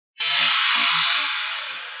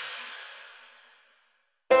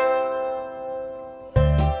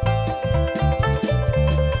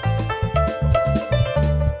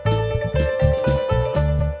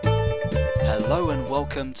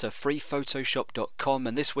welcome to freephotoshop.com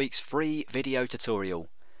and this week's free video tutorial.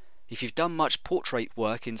 If you've done much portrait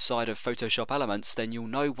work inside of Photoshop Elements, then you'll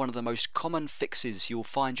know one of the most common fixes you'll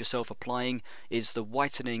find yourself applying is the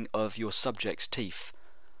whitening of your subject's teeth.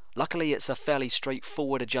 Luckily it's a fairly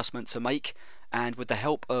straightforward adjustment to make, and with the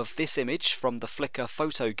help of this image from the Flickr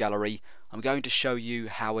photo gallery, I'm going to show you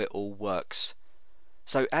how it all works.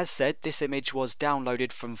 So as said, this image was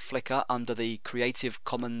downloaded from Flickr under the Creative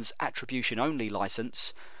Commons Attribution Only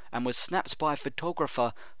license and was snapped by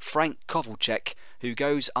photographer Frank Kovalchek, who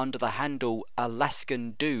goes under the handle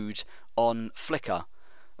Alaskan Dude on Flickr,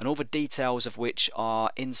 and all the details of which are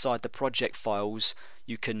inside the project files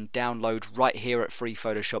you can download right here at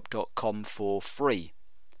freephotoshop.com for free.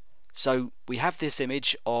 So we have this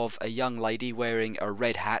image of a young lady wearing a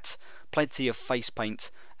red hat, plenty of face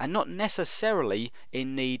paint, and not necessarily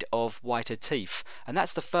in need of whiter teeth. And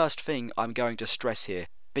that's the first thing I'm going to stress here.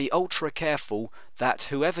 Be ultra careful that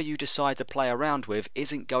whoever you decide to play around with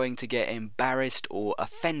isn't going to get embarrassed or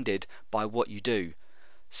offended by what you do.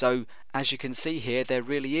 So as you can see here, there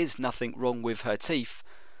really is nothing wrong with her teeth.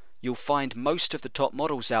 You'll find most of the top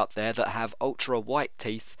models out there that have ultra white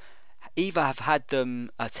teeth either have had them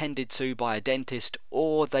attended to by a dentist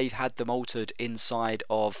or they've had them altered inside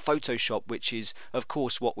of Photoshop, which is of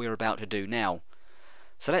course what we're about to do now.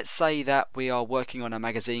 So let's say that we are working on a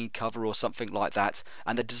magazine cover or something like that,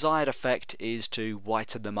 and the desired effect is to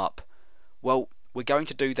whiten them up. Well, we're going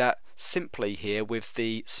to do that simply here with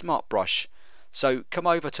the Smart Brush. So come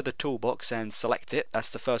over to the toolbox and select it. That's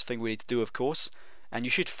the first thing we need to do, of course, and you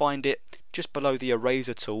should find it just below the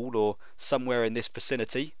eraser tool or somewhere in this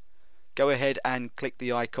vicinity. Go ahead and click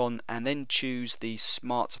the icon and then choose the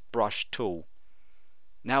Smart Brush tool.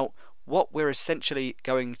 Now what we're essentially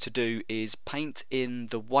going to do is paint in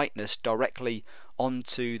the whiteness directly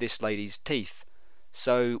onto this lady's teeth.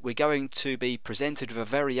 So we're going to be presented with a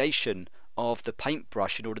variation of the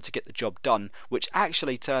paintbrush in order to get the job done, which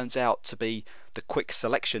actually turns out to be the quick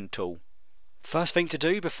selection tool. First thing to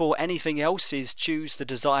do before anything else is choose the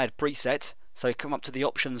desired preset. So come up to the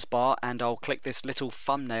options bar and I'll click this little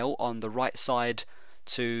thumbnail on the right side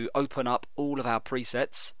to open up all of our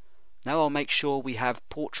presets. Now I'll make sure we have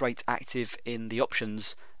portrait active in the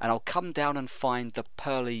options, and I'll come down and find the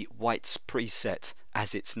pearly whites preset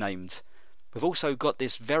as it's named. We've also got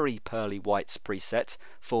this very pearly whites preset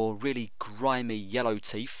for really grimy yellow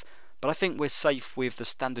teeth, but I think we're safe with the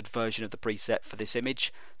standard version of the preset for this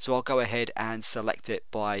image, so I'll go ahead and select it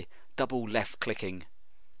by double left clicking.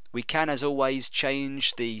 We can, as always,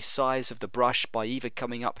 change the size of the brush by either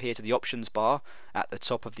coming up here to the options bar at the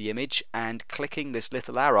top of the image and clicking this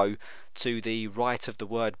little arrow to the right of the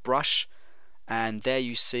word brush, and there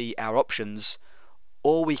you see our options.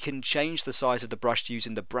 Or we can change the size of the brush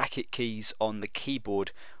using the bracket keys on the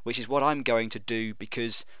keyboard, which is what I'm going to do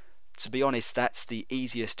because, to be honest, that's the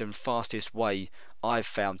easiest and fastest way I've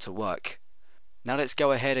found to work. Now let's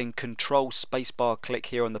go ahead and Control spacebar click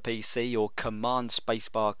here on the PC or Command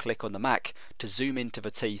spacebar click on the Mac to zoom into the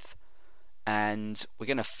teeth, and we're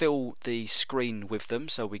going to fill the screen with them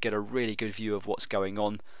so we get a really good view of what's going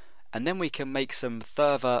on, and then we can make some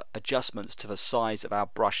further adjustments to the size of our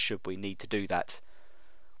brush should we need to do that.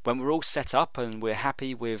 When we're all set up and we're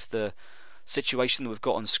happy with the situation that we've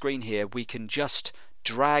got on screen here, we can just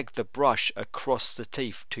drag the brush across the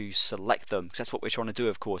teeth to select them, because that's what we're trying to do,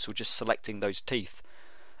 of course. We're just selecting those teeth,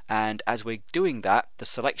 and as we're doing that, the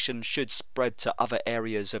selection should spread to other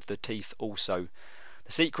areas of the teeth also.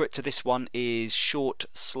 The secret to this one is short,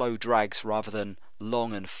 slow drags rather than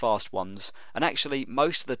long and fast ones, and actually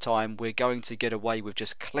most of the time we're going to get away with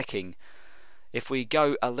just clicking. If we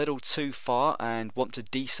go a little too far and want to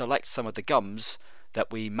deselect some of the gums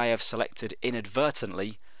that we may have selected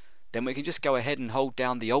inadvertently, then we can just go ahead and hold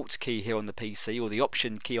down the Alt key here on the PC or the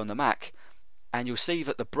Option key on the Mac, and you'll see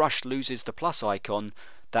that the brush loses the plus icon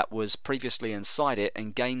that was previously inside it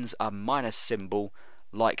and gains a minus symbol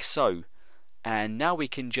like so. And now we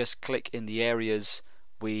can just click in the areas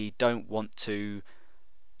we don't want to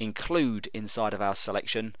include inside of our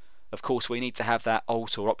selection. Of course we need to have that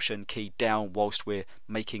Alt or Option key down whilst we're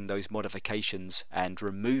making those modifications and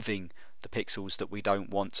removing the pixels that we don't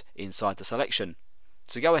want inside the selection.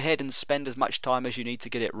 So go ahead and spend as much time as you need to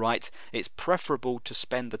get it right. It's preferable to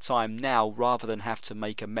spend the time now rather than have to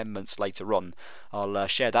make amendments later on. I'll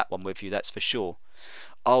share that one with you, that's for sure.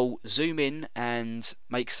 I'll zoom in and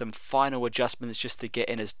make some final adjustments just to get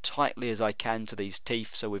in as tightly as I can to these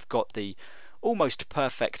teeth, so we've got the almost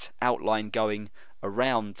perfect outline going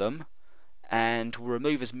around them, and we'll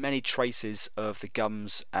remove as many traces of the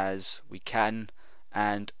gums as we can,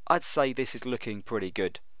 and I'd say this is looking pretty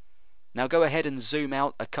good. Now go ahead and zoom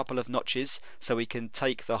out a couple of notches so we can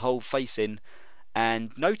take the whole face in,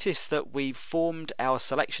 and notice that we've formed our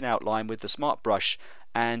selection outline with the smart brush,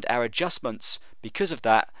 and our adjustments because of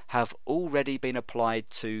that have already been applied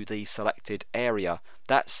to the selected area.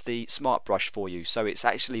 That's the smart brush for you, so it's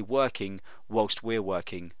actually working whilst we're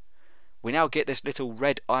working. We now get this little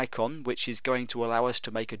red icon which is going to allow us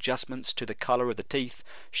to make adjustments to the colour of the teeth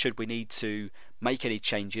should we need to make any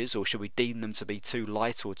changes, or should we deem them to be too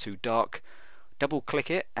light or too dark. Double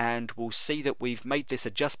click it and we'll see that we've made this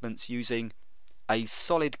adjustments using a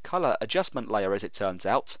solid colour adjustment layer, as it turns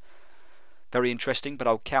out. Very interesting, but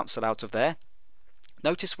I'll cancel out of there.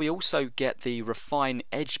 Notice we also get the refine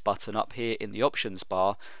edge button up here in the options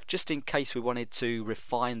bar, just in case we wanted to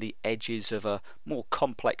refine the edges of a more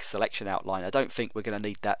complex selection outline. I don't think we're going to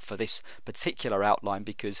need that for this particular outline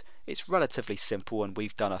because it's relatively simple and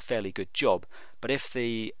we've done a fairly good job. But if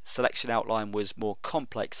the selection outline was more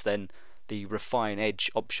complex, then the refine edge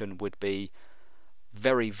option would be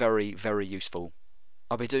very, very, very useful.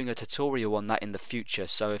 I'll be doing a tutorial on that in the future,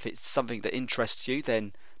 so if it's something that interests you,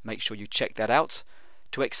 then make sure you check that out.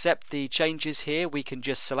 To accept the changes here, we can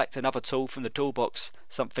just select another tool from the toolbox,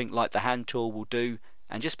 something like the hand tool will do.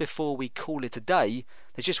 And just before we call it a day,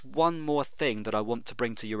 there's just one more thing that I want to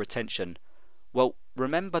bring to your attention. Well,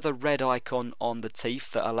 remember the red icon on the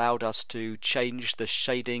teeth that allowed us to change the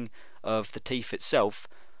shading of the teeth itself?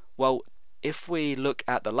 Well, if we look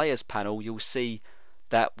at the layers panel, you'll see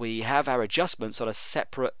that we have our adjustments on a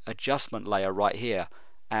separate adjustment layer right here,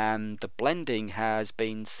 and the blending has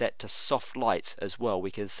been set to soft light as well.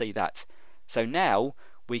 We can see that. So now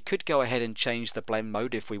we could go ahead and change the blend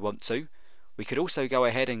mode if we want to. We could also go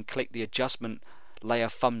ahead and click the adjustment layer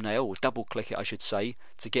thumbnail, or double click it I should say,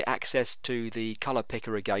 to get access to the color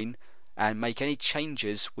picker again and make any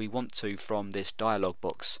changes we want to from this dialog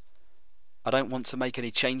box. I don't want to make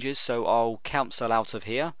any changes, so I'll cancel out of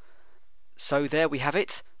here. So there we have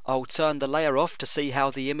it. I'll turn the layer off to see how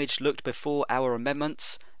the image looked before our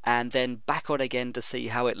amendments, and then back on again to see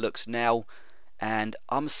how it looks now, and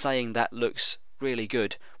I'm saying that looks really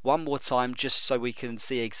good. One more time just so we can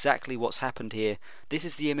see exactly what's happened here. This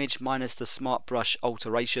is the image minus the smart brush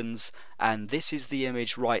alterations, and this is the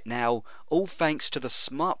image right now, all thanks to the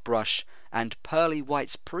smart brush and Pearly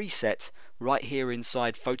White's preset right here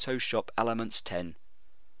inside Photoshop Elements 10.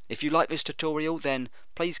 If you like this tutorial, then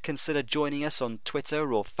please consider joining us on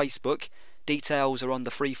Twitter or Facebook. Details are on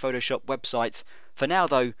the free Photoshop website. For now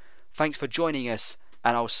though, thanks for joining us,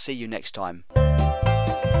 and I'll see you next time.